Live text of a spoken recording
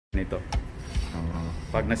nito.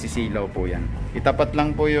 Pag nasisilaw po yan, itapat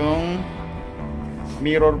lang po yung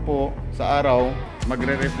mirror po sa araw,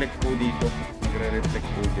 magre-reflect po dito, magre-reflect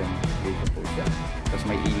po dyan, dito po siya. Tapos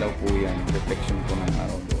may ilaw po yan, reflection po ng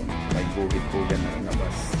araw doon, may guhit po dyan na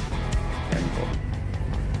labas. Yan po.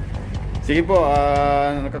 Sige po,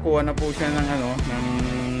 nakakuha na po siya ng ng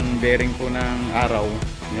bearing po ng araw.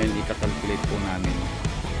 Ngayon ika-calculate po namin.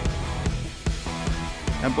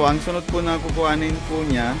 Yan po, ang sunod po na kukuhanin po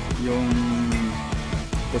niya yung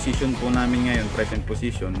position po namin ngayon, present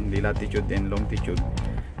position, the latitude and longitude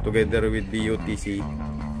together with the UTC.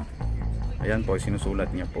 Ayan po,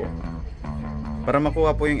 sinusulat niya po. Para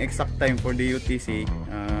makuha po yung exact time for the UTC,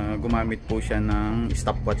 gumamit po siya ng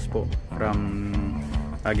stopwatch po from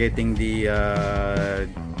getting the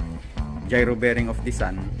gyro bearing of the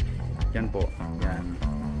sun. Yan po, yan,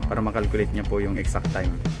 para makalculate niya po yung exact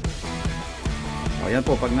time. Ayan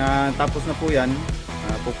po, pag natapos na po yan,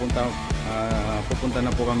 pupunta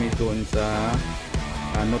na po kami doon sa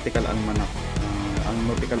nautical almanac. Ang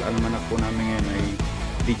nautical almanac po namin ngayon ay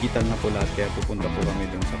digital na po lahat, kaya pupunta po kami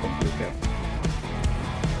doon sa computer.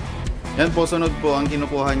 Yan po, sunod po, ang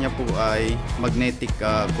kinukuha niya po ay magnetic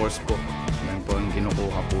course po. Yan po ang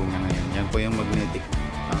kinukuha po niya ngayon. Yan po yung magnetic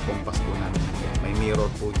compass po namin. May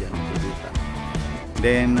mirror po dyan, nakikita.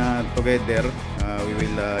 Then together we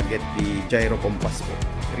will get the gyro compass po,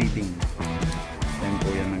 reading. Yan po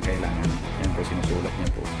yan ang kailangan. Yan po sinusulat niya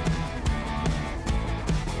po.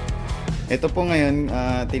 Ito po ngayon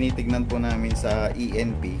tinitignan po namin sa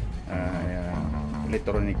ENP,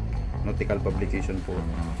 electronic nautical publication po.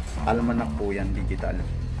 Almanac po yan, digital.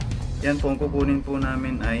 Yan po, ang kukunin po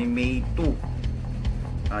namin ay May 2.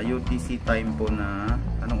 UTC time po na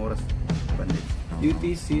anong oras?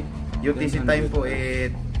 UTC time po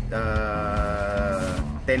at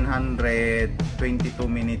 10:22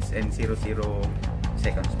 minutes and 00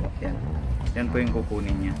 seconds po. Yan. Yan po yung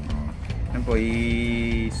kukunin niya. Yan po,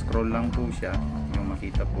 i-scroll lang po siya. Yung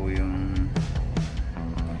makita po yung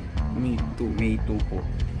May 2 po.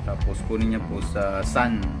 Tapos kunin niya po sa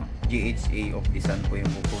sun, GHA of the sun po yung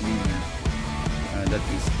kukunin niya. That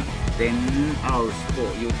is 10 hours po,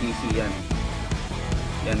 UTC yan.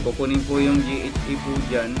 Yan, kukunin po yung GHA po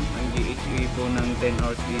dyan. Ang GHA po ng 10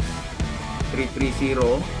 hours is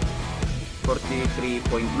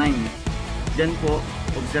 330.43.9. Dyan po,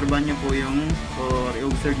 obserban nyo po yung, or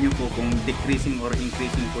i-observe nyo po kung decreasing or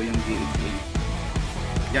increasing po yung GHA.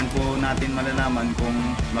 Dyan po natin malalaman kung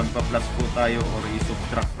magpa-plus po tayo or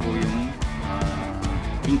i-subtract po yung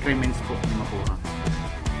increments po na makuha.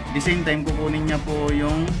 At the same time, kukunin niya po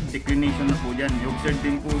yung declination na po dyan. I-observe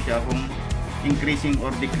din po siya kung increasing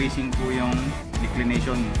or decreasing po yung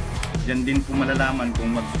declination. Diyan din po malalaman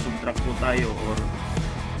kung mag-subtract po tayo or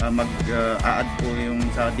mag-add po yung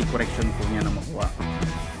sa decorrection po niya na makuha.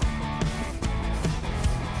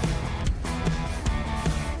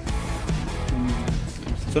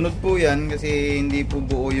 Sunod po yan kasi hindi po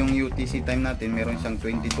buo yung UTC time natin. Meron siyang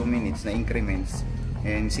 22 minutes na increments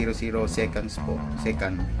and 00 seconds po,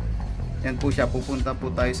 second. Yan po siya, pupunta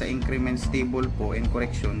po tayo sa increments table po and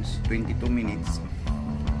corrections, 22 minutes.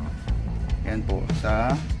 Yan po,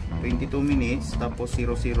 sa 22 minutes, tapos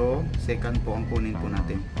 00 second po ang kunin po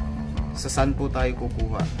natin. Sa sun po tayo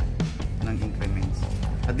kukuha ng increments.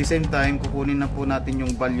 At the same time, kukunin na po natin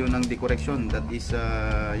yung value ng decorrection. That is,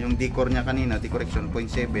 yung decor niya kanina, decorrection,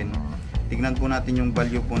 0.7. Tignan po natin yung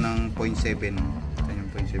value po ng 0.7. Yan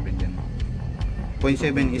yung 0.7 dyan.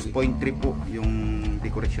 0.7 is 0.3 po yung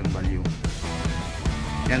decorrection value.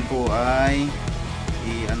 Yan po ay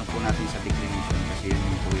i-ano po natin sa declination kasi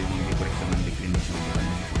yun po yung decorrection ng declination po.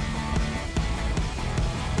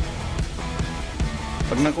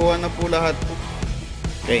 Pag nakuha na po lahat po.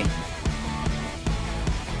 Okay.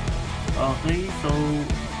 Okay, so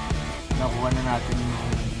nakuha na natin yung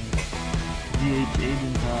GHA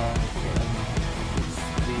dun sa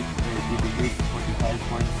 30 degrees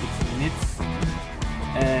 45.6 minutes.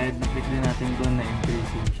 And na-click din natin doon na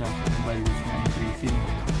increasing siya, yung values na increasing.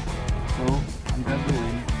 So, ang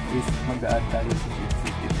gagawin is mag-add tayo sa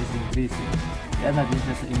it is increasing. I-add natin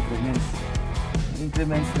siya sa increments.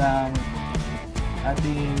 Increments ng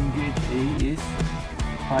ating GHA is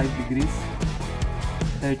 5 degrees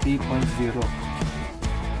 30.0.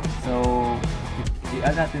 So,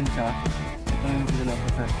 i-add natin siya. Ito yung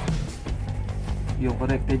pinalampasan. Yung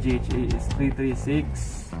corrected GHA is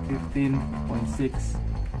 336.15.6.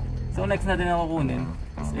 So next natin na kukunin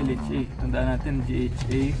is LHA. Tandaan natin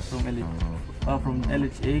GHA from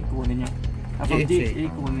LHA kukunin yung from GHA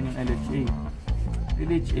kukunin yung LHA.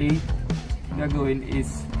 LHA gagawin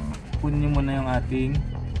is kunin mo muna yung ating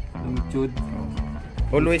longitude.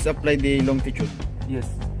 Always apply the longitude. Yes.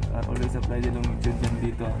 always apply the longitude dyan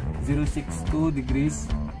dito. 062 degrees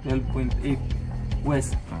 12.8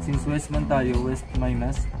 west. Since west man tayo, west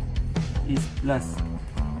minus, east plus.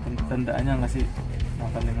 Tandaan niya kasi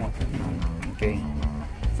nakalimutan. Okay.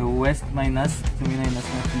 So west minus, so minus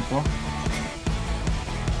natin ito.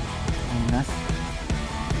 Minus.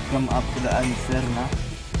 Come up to the answer na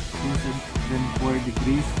 274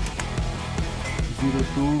 degrees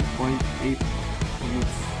 02.8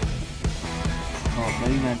 minutes.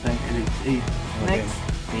 Okay, na tayo LHA. Next,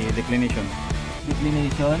 the declination.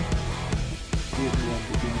 Declination.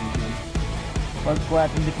 Declination. Pagkuha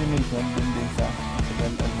ating declination, dun din sa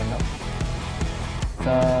Nautical Almanac.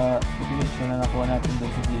 Sa declination na nakuha natin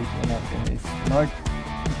dun sa GHA natin is north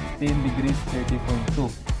 15 degrees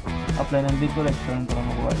 30.2. Apply ng decorrection para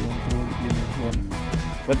makuha yung true declination.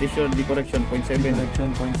 What is your decorrection? 0.7?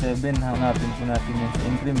 Decorrection 0.7. Hanapin po natin yan sa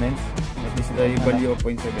increments. What is the value of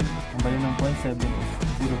 0.7? Ang value ng 0.7 is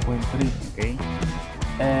 0.3. Okay.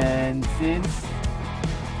 And since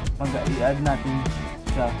mag-i-add natin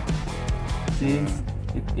siya, since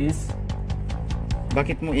it is,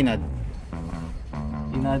 bakit mo in-add?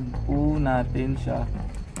 in-add po natin siya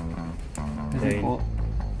kasi Okay. po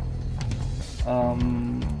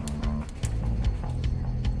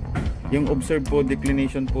Yung observed po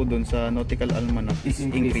declination po doon sa Nautical Almanac is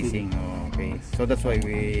Is increasing. increasing. Oh, okay. So that's why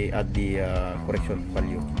we add the correction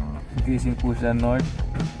value. increasing po siya north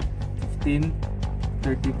 15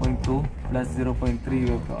 30.2 plus 0.3 we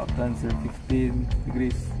have up to answer 15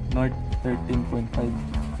 degrees north 13.5.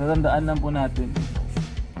 So tandaan lang po natin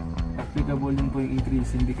applicable din po yung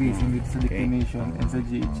increasing decreasing dito sa declination and sa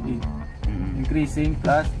GHA. Increasing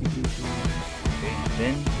plus decreasing. Okay.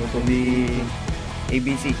 Then go to the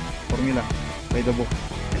ABC formula by the book.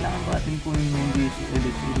 Kailangan ba natin kunin yung GHA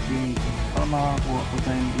declination para makakuha po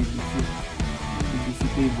tayo yung ABC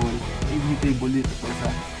table. ABC table dito po sa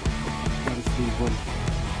table.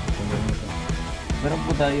 Meron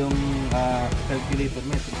po tayong calculator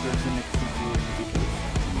method pero sa next na po.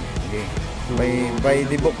 Okay. So, By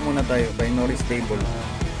the book muna tayo, by Norris table.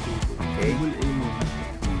 Okay. Table A muna.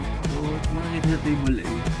 So, makikita sa table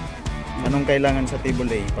A. Anong kailangan sa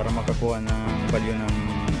table A para makakuha ng value ng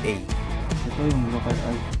A? Ito yung local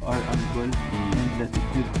R angle and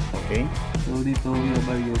latitude. Okay. So, dito yung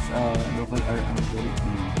values local R angle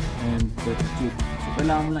and latitude. So,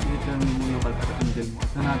 kailangan mo lang i-determine yung local R angle mo.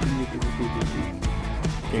 Saan natin dito sa table A.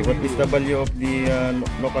 Okay, what is the value of the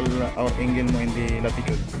local angle mo in the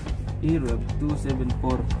latitude? Europe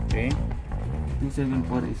 274. Okay.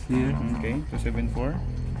 274 is here. Okay, 274.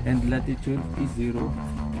 And latitude is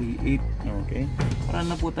 038. Okay. Parang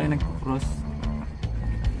na po tayo nag-cross.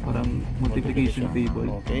 Parang multiplication table.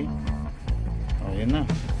 Okay. Oh, yan na.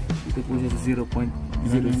 Ito po siya sa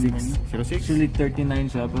 0.06. 06? Actually 39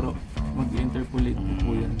 siya pero mag-interpolate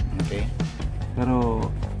po yan. Okay. Pero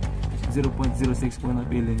 0.06 po na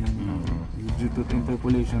pili niya due to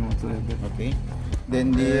interpolation whatsoever. Okay.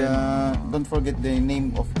 Then the don't forget the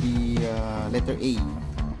name of the letter A.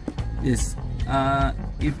 Yes.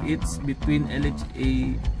 If it's between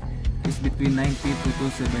LHA is between 90 to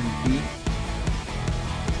 270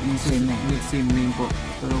 same name po.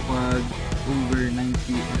 Pero pag over 90 and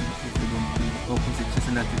 270 opposite siya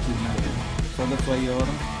sa latitude natin. So that's why your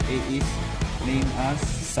A is named as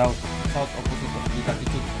South opposite of the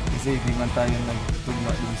latitude. Kasi di man tayo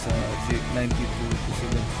nagtugma dun sa 90 to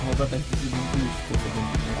 270. Sumabra tayo sa 70 to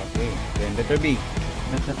 270. Okay. Then letter B.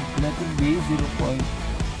 Letter B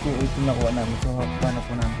 0.28 yung nakuha namin. So paano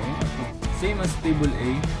po natin ito? Same as table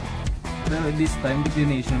A. Pero this time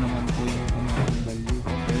declination naman po yung value.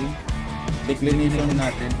 Okay. Declination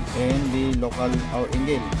natin and the local hour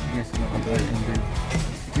angle. yes, local hour angle.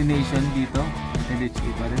 Declination dito LHA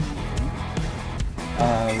pa rin.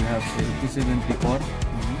 We have 274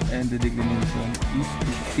 and the declination is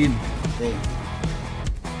 15. Okay.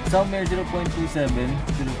 Somewhere 0.27,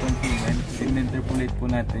 0.29, in-interpolate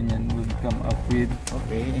po natin yan, would come up with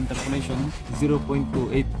Okay. Interpolation.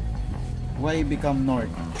 0.28. Why become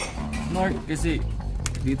north? North kasi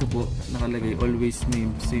dito po nakalagay always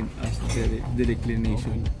name same as the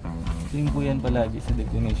declination. Same po yan palagi sa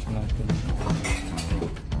declination natin.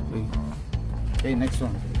 Okay. Okay, next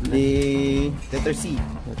one. The letter C.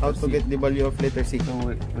 How to get the value of letter C? So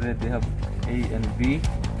we already have A and B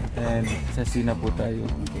and sa C na po tayo.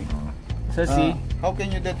 Okay. Sa C, How can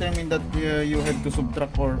you determine that you have to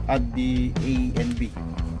subtract or add the A and B?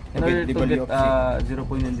 in order the to value get of C. 0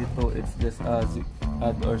 point dito, it's just add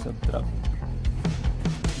or subtract.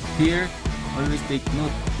 Here, always take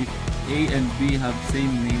note if A and B have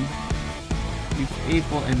same name, if A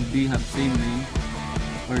po and B have same name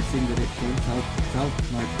or same direction, south,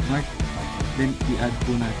 north, then i-add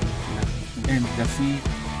po natin sila. And the C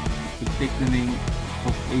will take the name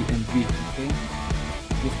of A and B. Okay.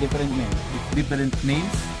 With different names. With different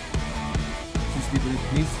names. Since different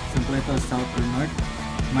names, example ito, south or north,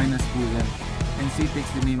 minus po yan. And C takes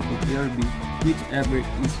the name of A or B, whichever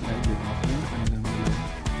is larger. Okay?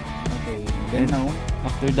 Okay. Then now,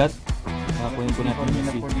 after that, nakakunin po natin formula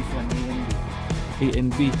yung C. for this one, A and B. A and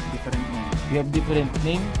B. Different name. We have different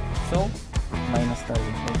name, so minus tayo.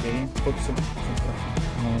 Okay. Put subtract.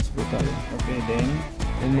 Minus po tayo. Okay, then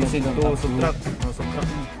we proceed have to up subtract. Subtract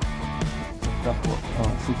mo. Subtract po.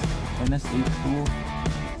 6 minus 8, 2.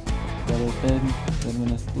 10, 10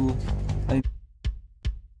 minus 2.